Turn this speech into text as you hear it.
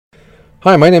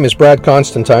Hi, my name is Brad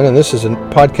Constantine, and this is a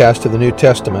podcast of the New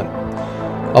Testament.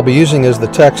 I'll be using as the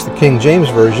text the King James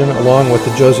Version along with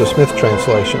the Joseph Smith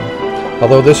translation.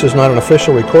 Although this is not an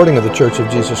official recording of the Church of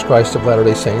Jesus Christ of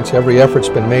Latter-day Saints, every effort's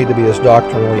been made to be as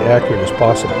doctrinally accurate as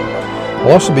possible.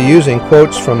 I'll also be using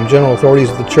quotes from general authorities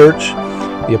of the Church,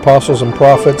 the apostles and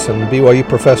prophets, and BYU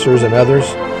professors and others,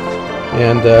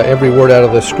 and every word out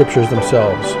of the Scriptures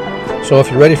themselves. So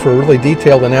if you're ready for a really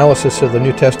detailed analysis of the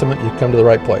New Testament, you've come to the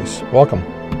right place. Welcome.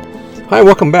 Hi,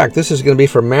 welcome back. This is going to be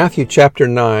for Matthew chapter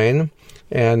 9.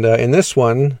 And in this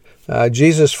one,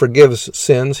 Jesus forgives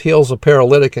sins, heals a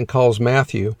paralytic, and calls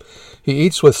Matthew. He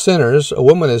eats with sinners. A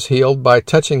woman is healed by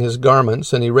touching his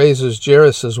garments, and he raises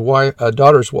Jairus'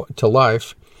 daughters to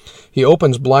life. He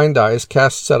opens blind eyes,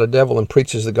 casts out a devil, and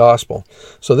preaches the gospel.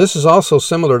 So this is also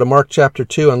similar to Mark chapter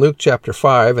 2 and Luke chapter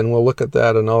 5, and we'll look at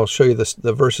that, and I'll show you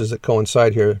the verses that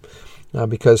coincide here,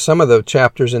 because some of the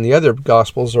chapters in the other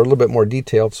gospels are a little bit more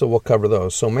detailed, so we'll cover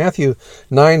those. So Matthew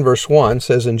 9 verse 1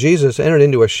 says, "And Jesus entered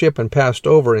into a ship and passed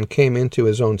over and came into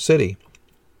his own city."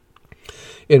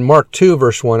 In Mark 2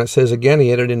 verse 1 it says, "Again he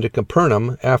entered into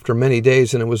Capernaum after many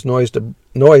days, and it was noised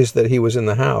that he was in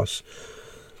the house."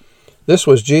 This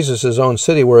was Jesus' own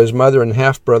city where his mother and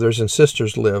half-brothers and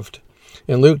sisters lived.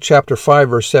 In Luke chapter 5,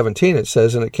 verse 17, it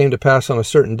says, "And it came to pass on a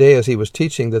certain day as he was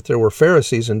teaching that there were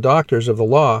Pharisees and doctors of the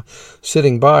law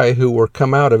sitting by who were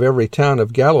come out of every town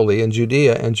of Galilee and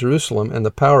Judea and Jerusalem, and the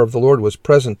power of the Lord was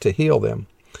present to heal them."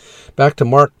 Back to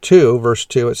Mark 2, verse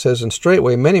 2, it says, "And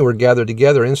straightway many were gathered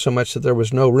together, insomuch that there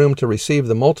was no room to receive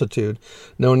the multitude,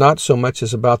 no, not so much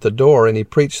as about the door, and he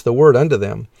preached the word unto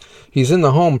them." He's in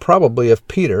the home probably of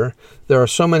Peter. There are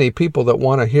so many people that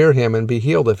want to hear him and be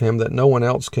healed of him that no one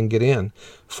else can get in.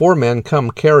 4 men come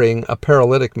carrying a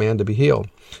paralytic man to be healed.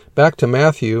 Back to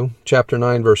Matthew chapter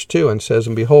 9, verse 2, and says,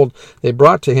 "And behold, they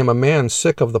brought to him a man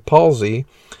sick of the palsy,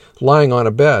 lying on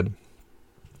a bed."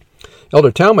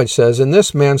 Elder Talmage says, "In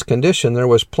this man's condition there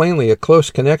was plainly a close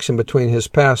connection between his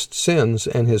past sins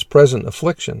and his present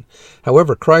affliction.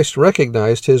 However, Christ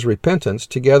recognized his repentance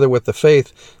together with the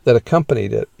faith that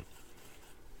accompanied it."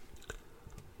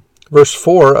 Verse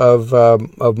 4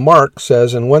 of Mark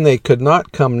says, "And when they could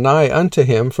not come nigh unto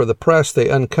him for the press, they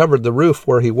uncovered the roof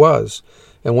where he was.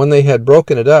 And when they had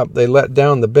broken it up, they let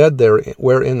down the bed there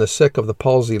wherein the sick of the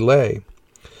palsy lay."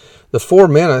 The 4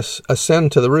 men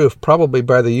ascend to the roof, probably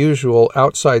by the usual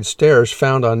outside stairs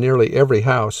found on nearly every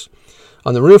house.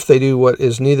 On the roof they do what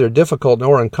is neither difficult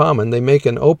nor uncommon. They make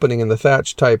an opening in the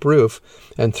thatch-type roof,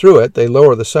 and through it they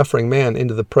lower the suffering man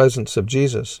into the presence of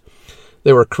Jesus.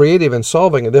 They were creative in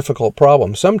solving a difficult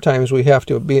problem. Sometimes we have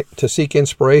to seek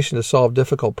inspiration to solve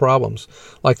difficult problems.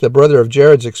 Like the brother of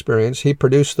Jared's experience, he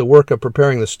produced the work of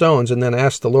preparing the stones and then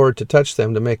asked the Lord to touch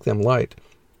them to make them light.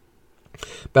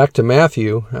 Back to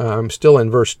Matthew, I'm still in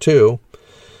verse 2.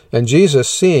 "And Jesus,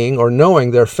 seeing or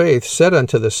knowing their faith, said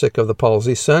unto the sick of the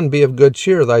palsy, Son, be of good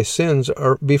cheer, thy sins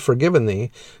be forgiven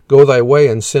thee. Go thy way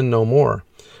and sin no more."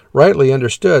 Rightly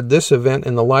understood, this event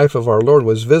in the life of our Lord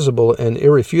was visible and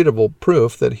irrefutable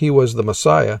proof that he was the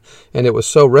Messiah, and it was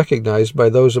so recognized by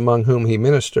those among whom he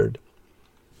ministered.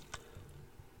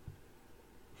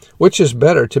 Which is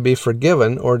better, to be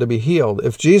forgiven or to be healed?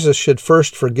 If Jesus should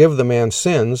first forgive the man's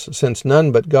sins, since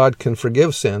none but God can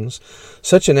forgive sins,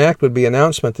 such an act would be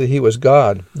announcement that he was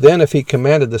God. Then if he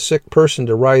commanded the sick person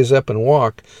to rise up and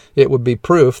walk, it would be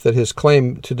proof that his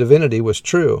claim to divinity was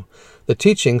true. The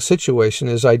teaching situation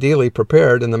is ideally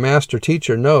prepared, and the master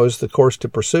teacher knows the course to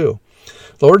pursue.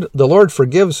 The Lord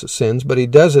forgives sins, but he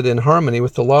does it in harmony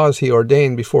with the laws he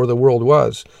ordained before the world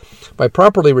was. By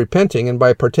properly repenting and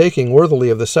by partaking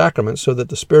worthily of the sacraments, so that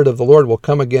the Spirit of the Lord will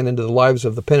come again into the lives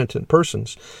of the penitent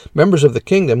persons, members of the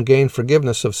kingdom gain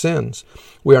forgiveness of sins.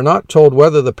 We are not told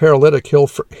whether the paralytic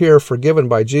here forgiven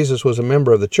by Jesus was a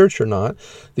member of the church or not.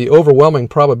 The overwhelming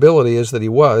probability is that he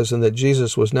was, and that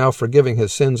Jesus was now forgiving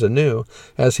his sins anew,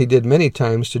 as he did many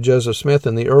times to Joseph Smith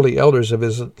and the early elders of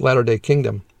his latter-day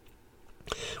kingdom.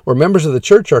 Where members of the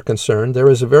church are concerned, there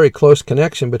is a very close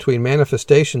connection between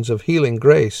manifestations of healing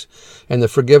grace and the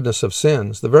forgiveness of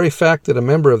sins. The very fact that a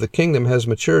member of the kingdom has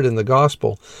matured in the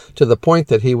gospel to the point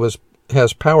that he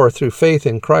has power through faith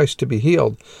in Christ to be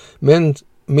healed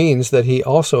means that he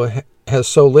also has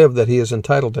so lived that he is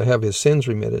entitled to have his sins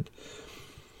remitted.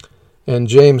 And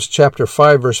James chapter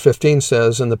 5 verse 15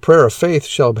 says, "And the prayer of faith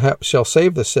shall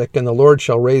save the sick, and the Lord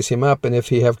shall raise him up, and if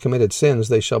he have committed sins,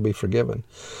 they shall be forgiven."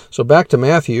 So back to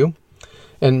Matthew,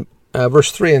 and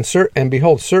verse 3, "And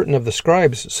behold, certain of the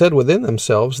scribes said within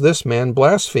themselves, This man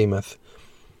blasphemeth."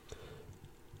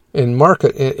 In Mark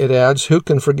it adds, "Who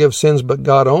can forgive sins but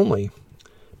God only?"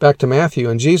 Back to Matthew,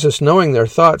 and Jesus, knowing their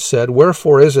thoughts, said,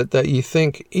 Wherefore is it that ye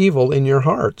think evil in your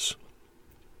hearts?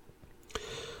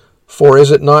 For is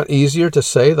it not easier to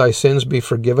say, Thy sins be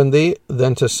forgiven thee,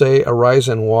 than to say, Arise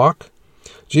and walk?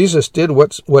 Jesus did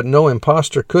what no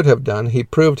impostor could have done. He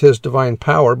proved his divine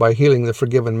power by healing the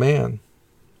forgiven man.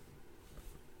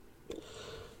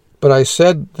 But I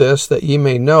said this, that ye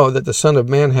may know that the Son of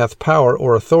Man hath power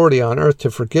or authority on earth to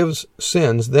forgive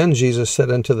sins. Then Jesus said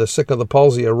unto the sick of the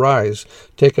palsy, Arise,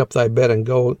 take up thy bed, and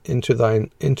go into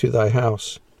thy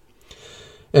house.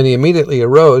 And he immediately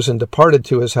arose and departed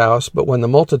to his house. But when the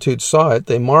multitude saw it,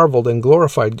 they marveled and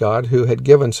glorified God, who had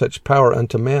given such power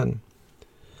unto men.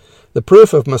 The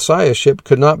proof of Messiahship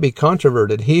could not be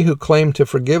controverted. He who claimed to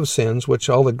forgive sins, which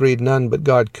all agreed none but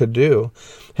God could do,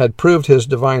 had proved his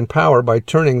divine power by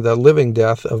turning the living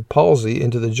death of palsy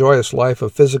into the joyous life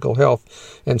of physical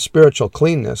health and spiritual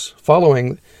cleanness.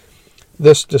 Following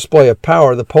this display of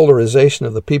power, the polarization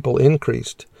of the people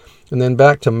increased. And then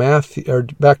back to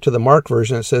the Mark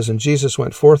version, it says, And Jesus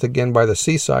went forth again by the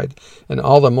seaside, and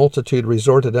all the multitude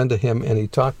resorted unto him, and he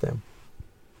taught them.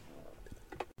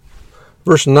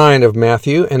 Verse 9 of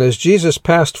Matthew, And as Jesus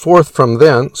passed forth from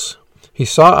thence, he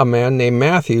saw a man named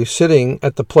Matthew sitting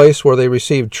at the place where they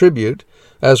received tribute,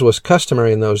 as was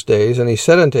customary in those days. And he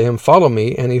said unto him, Follow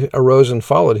me. And he arose and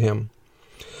followed him.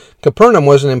 Capernaum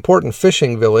was an important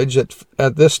fishing village.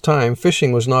 At this time,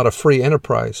 fishing was not a free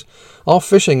enterprise. All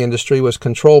fishing industry was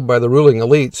controlled by the ruling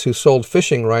elites, who sold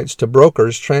fishing rights to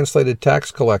brokers, translated tax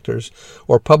collectors,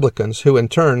 or publicans, who in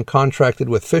turn contracted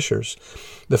with fishers.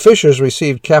 The fishers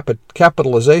received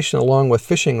capitalization along with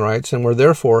fishing rights and were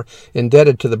therefore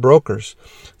indebted to the brokers.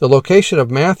 The location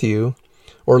of Matthew,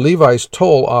 or Levi's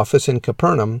toll office in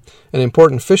Capernaum, an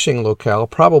important fishing locale,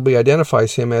 probably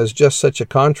identifies him as just such a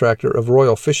contractor of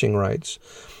royal fishing rights.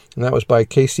 And that was by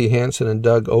Casey Hansen and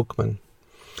Doug Oakman.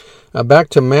 Back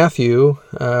to Matthew,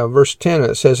 verse 10,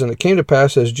 it says, And it came to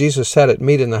pass, as Jesus sat at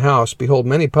meat in the house, behold,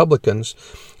 many publicans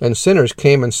and sinners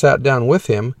came and sat down with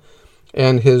him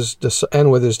and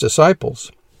with his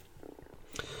disciples.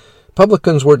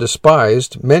 Publicans were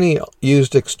despised. Many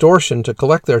used extortion to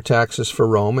collect their taxes for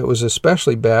Rome. It was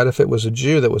especially bad if it was a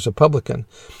Jew that was a publican.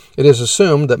 It is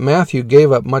assumed that Matthew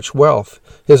gave up much wealth.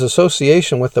 His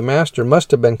association with the Master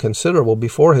must have been considerable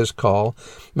before his call.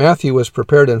 Matthew was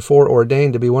prepared and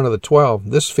foreordained to be one of the 12.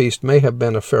 This feast may have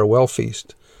been a farewell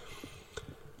feast.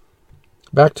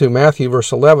 Back to Matthew,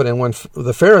 verse 11, And when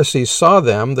the Pharisees saw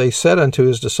them, they said unto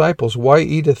his disciples, Why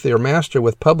eateth your Master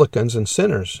with publicans and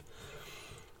sinners?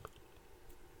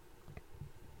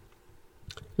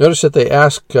 Notice that they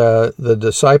ask the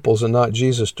disciples and not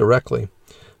Jesus directly.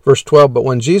 Verse 12, But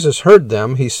when Jesus heard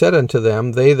them, he said unto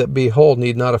them, They that be whole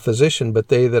need not a physician, but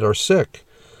they that are sick.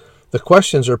 The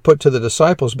questions are put to the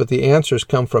disciples, but the answers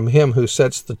come from him who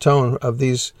sets the tone of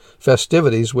these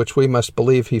festivities, which we must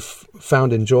believe he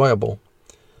found enjoyable.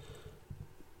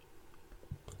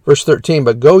 Verse 13,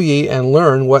 But go ye and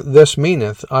learn what this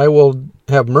meaneth. I will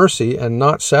have mercy and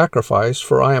not sacrifice,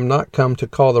 for I am not come to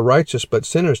call the righteous, but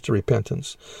sinners to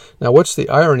repentance. Now, what's the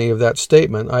irony of that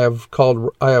statement? I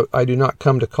do not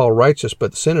come to call righteous,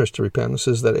 but sinners to repentance,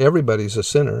 is that everybody's a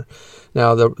sinner.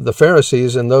 Now, the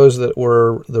Pharisees and those that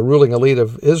were the ruling elite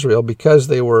of Israel, because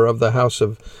they were of the house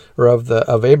of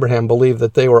Abraham, believed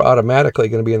that they were automatically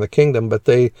going to be in the kingdom, but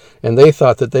they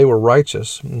thought that they were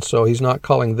righteous, and so he's not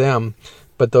calling them,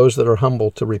 but those that are humble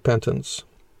to repentance.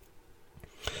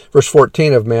 Verse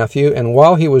 14 of Matthew, And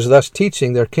while he was thus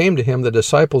teaching, there came to him the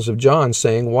disciples of John,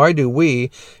 saying, Why do we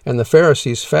and the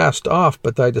Pharisees fast oft,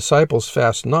 but thy disciples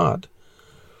fast not?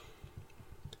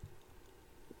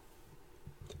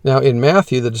 Now in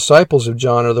Matthew, the disciples of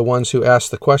John are the ones who ask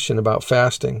the question about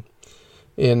fasting.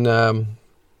 In the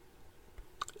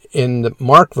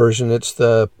Mark version, it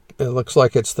looks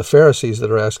like it's the Pharisees that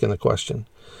are asking the question.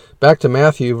 Back to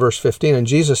Matthew, verse 15, And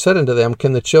Jesus said unto them,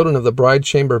 Can the children of the bride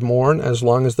chamber mourn as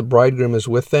long as the bridegroom is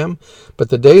with them? But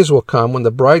the days will come when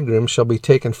the bridegroom shall be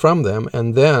taken from them,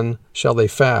 and then shall they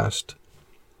fast.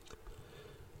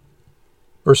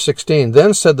 Verse 16,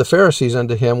 Then said the Pharisees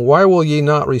unto him, Why will ye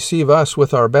not receive us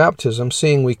with our baptism,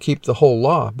 seeing we keep the whole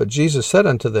law? But Jesus said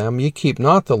unto them, Ye keep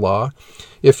not the law.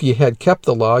 If ye had kept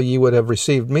the law, ye would have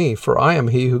received me, for I am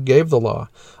he who gave the law.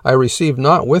 I receive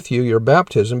not with you your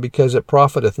baptism, because it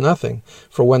profiteth nothing.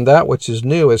 For when that which is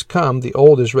new is come, the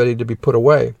old is ready to be put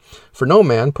away. For no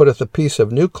man putteth a piece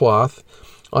of new cloth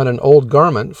on an old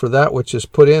garment, for that which is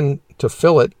put in to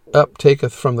fill it up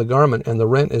taketh from the garment, and the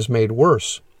rent is made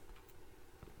worse.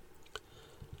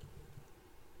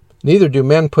 Neither do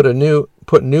men put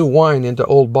put new wine into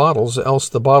old bottles, else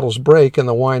the bottles break, and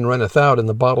the wine runneth out, and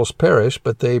the bottles perish.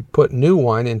 But they put new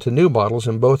wine into new bottles,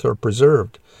 and both are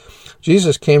preserved.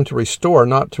 Jesus came to restore,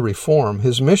 not to reform.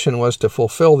 His mission was to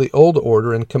fulfill the old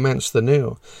order and commence the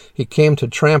new. He came to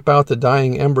tramp out the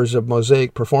dying embers of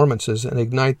Mosaic performances and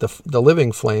ignite the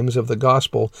living flames of the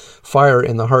gospel fire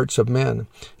in the hearts of men.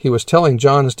 He was telling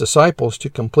John's disciples to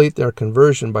complete their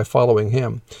conversion by following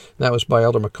him. That was by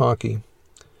Elder McConkie.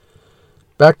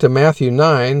 Back to Matthew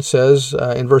 9 says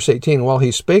in verse 18, While he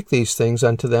spake these things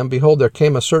unto them, behold, there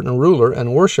came a certain ruler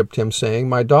and worshipped him, saying,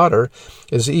 My daughter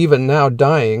is even now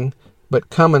dying,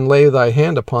 but come and lay thy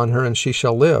hand upon her, and she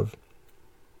shall live.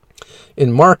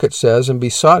 In Mark it says, And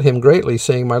besought him greatly,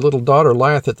 saying, My little daughter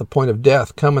lieth at the point of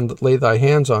death. Come and lay thy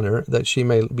hands on her, that she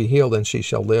may be healed, and she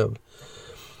shall live.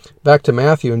 Back to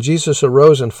Matthew, And Jesus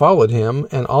arose and followed him,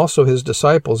 and also his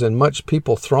disciples, and much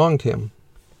people thronged him.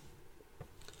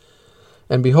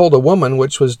 And behold, a woman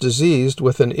which was diseased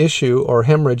with an issue or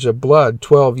hemorrhage of blood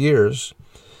 12 years,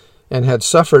 and had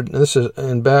suffered, and this is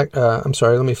in back, let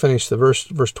me finish the verse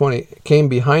 20, came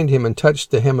behind him and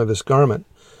touched the hem of his garment.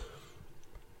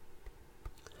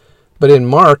 But in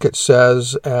Mark it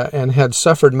says, and had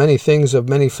suffered many things of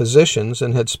many physicians,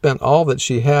 and had spent all that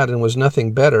she had, and was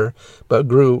nothing better,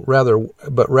 but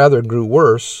rather grew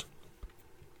worse.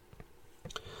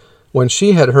 When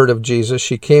she had heard of Jesus,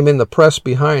 she came in the press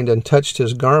behind and touched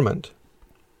his garment.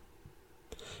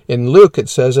 In Luke it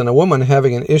says, And a woman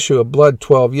having an issue of blood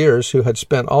 12 years, who had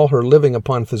spent all her living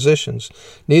upon physicians,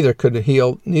 neither could be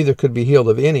healed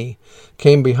of any,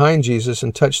 came behind Jesus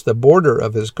and touched the border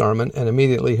of his garment, and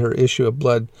immediately her issue of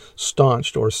blood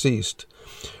staunched or ceased.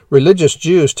 Religious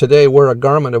Jews today wear a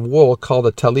garment of wool called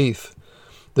a talith.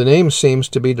 The name seems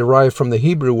to be derived from the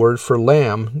Hebrew word for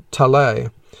lamb,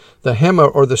 talai. The hem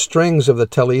or the strings of the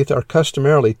talith are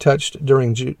customarily touched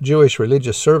during Jewish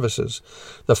religious services.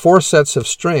 The 4 sets of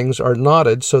strings are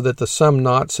knotted so that the sum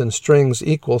knots and strings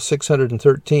equal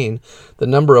 613, the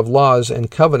number of laws and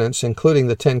covenants, including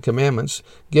the 10 Commandments,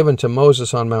 given to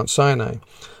Moses on Mount Sinai.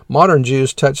 Modern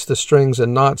Jews touch the strings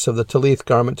and knots of the talith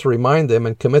garment to remind them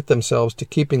and commit themselves to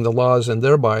keeping the laws and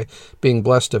thereby being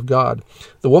blessed of God.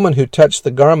 The woman who touched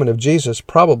the garment of Jesus,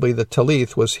 probably the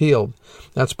talith, was healed.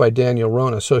 That's by Daniel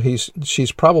Rona. So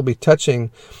she's probably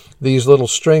touching these little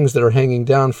strings that are hanging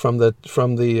down from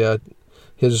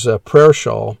his prayer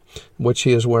shawl, which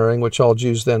he is wearing, which all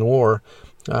Jews then wore.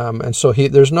 And so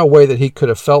there's no way that he could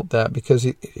have felt that, because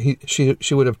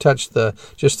she would have touched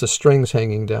just the strings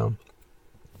hanging down.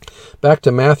 Back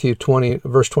to Matthew 20,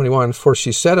 verse 21, For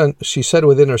she said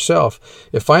within herself,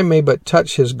 If I may but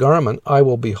touch his garment, I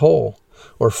will be whole,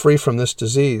 or free from this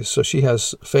disease. So she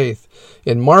has faith.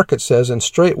 In Mark it says, And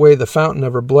straightway the fountain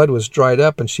of her blood was dried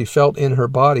up, and she felt in her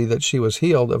body that she was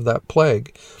healed of that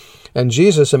plague. And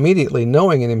Jesus, immediately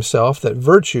knowing in himself that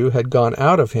virtue had gone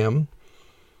out of him,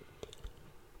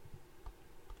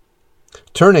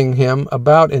 turning him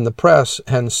about in the press,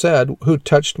 and said, Who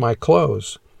touched my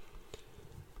clothes?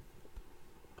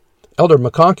 Elder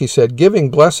McConkie said, Giving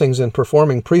blessings and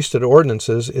performing priesthood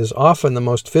ordinances is often the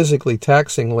most physically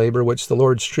taxing labor which the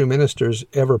Lord's true ministers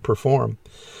ever perform.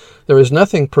 There is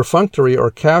nothing perfunctory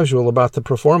or casual about the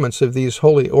performance of these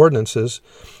holy ordinances.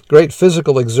 Great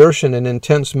physical exertion and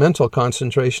intense mental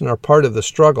concentration are part of the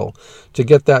struggle to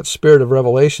get that spirit of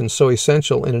revelation so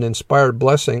essential in an inspired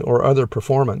blessing or other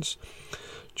performance.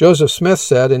 Joseph Smith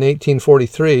said in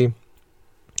 1843,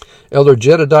 Elder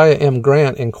Jedediah M.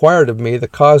 Grant inquired of me the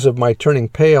cause of my turning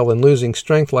pale and losing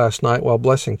strength last night while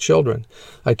blessing children.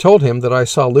 I told him that I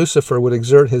saw Lucifer would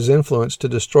exert his influence to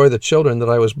destroy the children that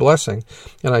I was blessing,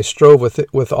 and I strove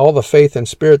with all the faith and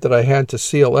spirit that I had to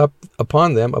seal up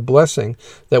upon them a blessing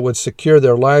that would secure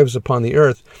their lives upon the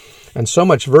earth. And so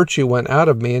much virtue went out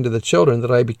of me into the children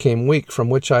that I became weak, from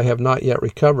which I have not yet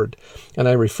recovered. And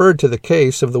I referred to the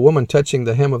case of the woman touching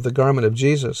the hem of the garment of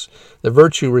Jesus. The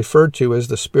virtue referred to is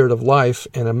the spirit of life,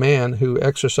 and a man who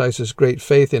exercises great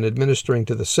faith in administering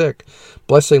to the sick,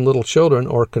 blessing little children,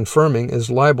 or confirming, is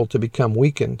liable to become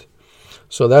weakened.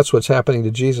 So that's what's happening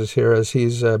to Jesus here as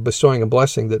he's bestowing a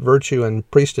blessing, that virtue and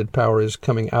priesthood power is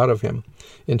coming out of him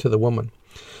into the woman.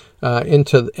 In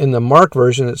the Mark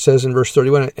version, it says in verse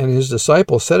 31, And his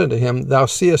disciples said unto him, Thou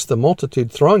seest the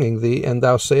multitude thronging thee, and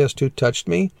thou sayest, Who touched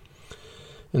me?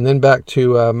 And then back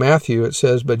to Matthew, it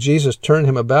says, But Jesus turned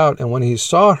him about, and when he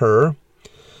saw her,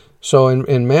 so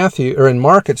in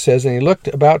Mark it says, And he looked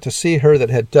about to see her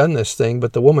that had done this thing,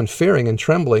 but the woman, fearing and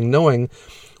trembling, knowing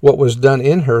what was done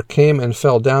in her, came and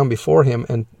fell down before him,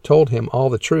 and told him all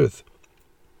the truth.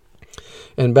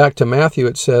 And back to Matthew,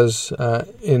 it says,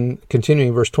 in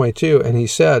continuing verse 22, and he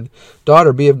said,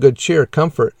 Daughter, be of good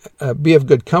comfort.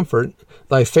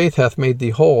 Thy faith hath made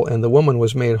thee whole. And the woman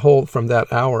was made whole from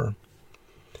that hour.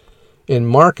 In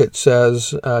Mark it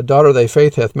says, Daughter, thy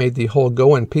faith hath made thee whole.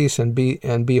 Go in peace and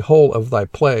be whole of thy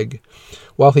plague.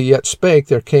 While he yet spake,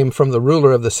 there came from the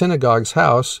ruler of the synagogue's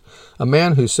house a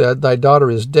man who said, Thy daughter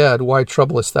is dead. Why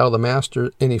troublest thou the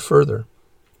master any further?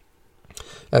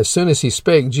 As soon as he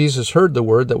spake, Jesus heard the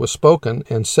word that was spoken,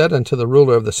 and said unto the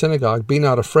ruler of the synagogue, Be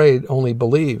not afraid, only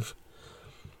believe.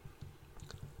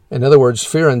 In other words,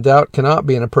 fear and doubt cannot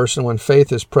be in a person when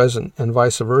faith is present, and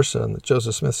vice versa. And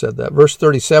Joseph Smith said that. Verse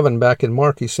 37 back in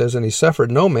Mark, he says, And he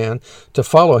suffered no man to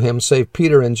follow him, save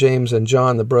Peter and James and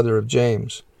John, the brother of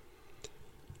James.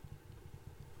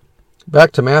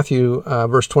 Back to Matthew,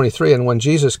 verse 23, And when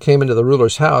Jesus came into the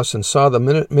ruler's house and saw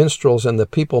the minstrels and the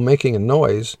people making a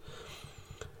noise,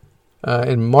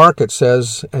 in Mark it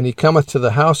says, And he cometh to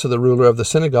the house of the ruler of the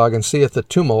synagogue, and seeth the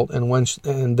tumult,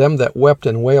 and them that wept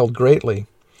and wailed greatly.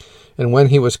 And when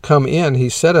he was come in, he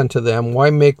said unto them,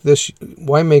 Why make ye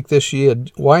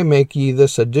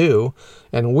this ado,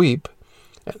 and weep?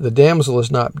 The damsel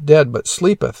is not dead, but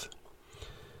sleepeth.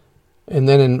 And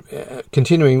then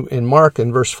continuing in Mark,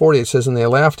 in verse 40, it says, And they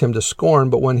laughed him to scorn,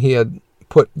 but when he had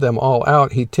put them all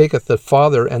out, he taketh the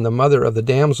father and the mother of the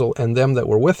damsel and them that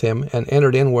were with him, and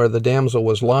entered in where the damsel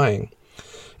was lying.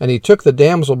 And he took the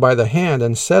damsel by the hand,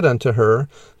 and said unto her,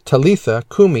 Talitha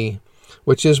cumi,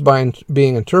 which is by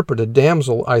being interpreted,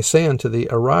 Damsel, I say unto thee,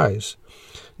 arise.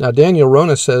 Now Daniel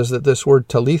Rona says that this word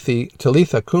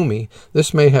Talitha cumi,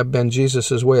 this may have been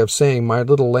Jesus' way of saying, My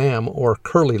little lamb, or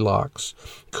curly locks.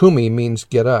 Cumi means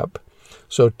get up.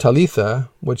 So Talitha,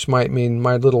 which might mean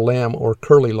my little lamb, or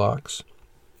curly locks.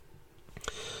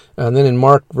 And then in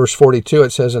Mark verse 42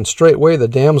 it says, And straightway the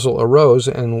damsel arose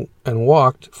and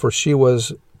walked, for she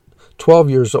was 12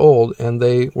 years old, and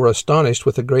they were astonished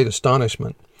with a great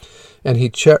astonishment. And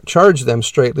he charged them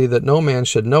straitly that no man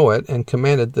should know it, and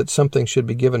commanded that something should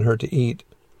be given her to eat.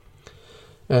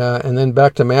 And then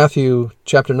back to Matthew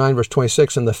chapter 9, verse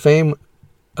 26, And the fame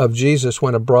of Jesus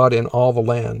went abroad in all the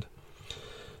land.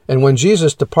 And when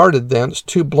Jesus departed thence,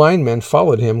 2 blind men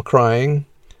followed him, crying,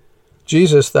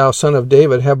 Jesus, thou son of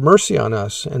David, have mercy on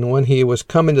us. And when he was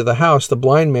come into the house, the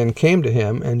blind men came to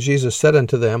him, and Jesus said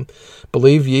unto them,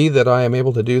 Believe ye that I am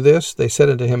able to do this? They said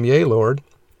unto him, Yea, Lord.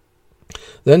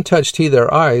 Then touched he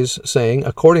their eyes, saying,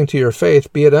 According to your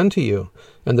faith be it unto you.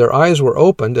 And their eyes were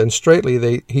opened, and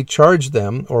straightly he charged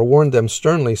them, or warned them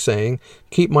sternly, saying,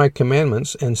 Keep my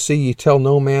commandments, and see ye tell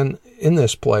no man in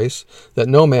this place, that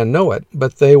no man know it.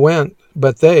 But they, when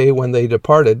they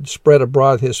departed, spread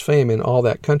abroad his fame in all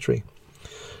that country.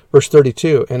 Verse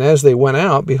 32, And as they went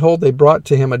out, behold, they brought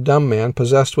to him a dumb man,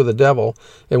 possessed with a devil.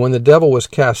 And when the devil was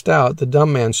cast out, the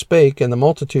dumb man spake, and the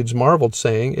multitudes marveled,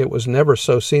 saying, It was never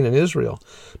so seen in Israel.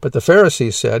 But the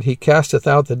Pharisees said, He casteth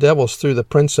out the devils through the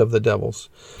prince of the devils.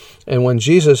 And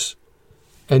Jesus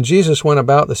went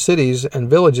about the cities and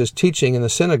villages, teaching in the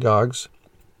synagogues,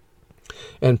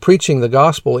 and preaching the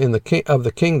gospel of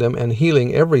the kingdom, and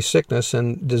healing every sickness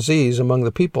and disease among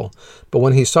the people. But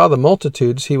when he saw the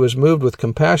multitudes, he was moved with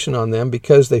compassion on them,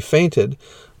 because they fainted,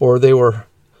 or they were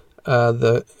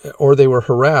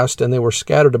harassed, and they were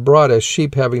scattered abroad as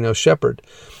sheep having no shepherd.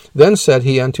 Then said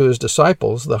he unto his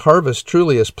disciples, The harvest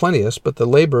truly is plenteous, but the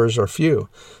laborers are few.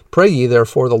 Pray ye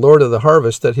therefore the Lord of the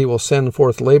harvest, that he will send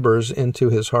forth laborers into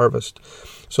his harvest.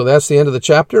 So that's the end of the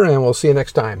chapter, and we'll see you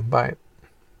next time. Bye.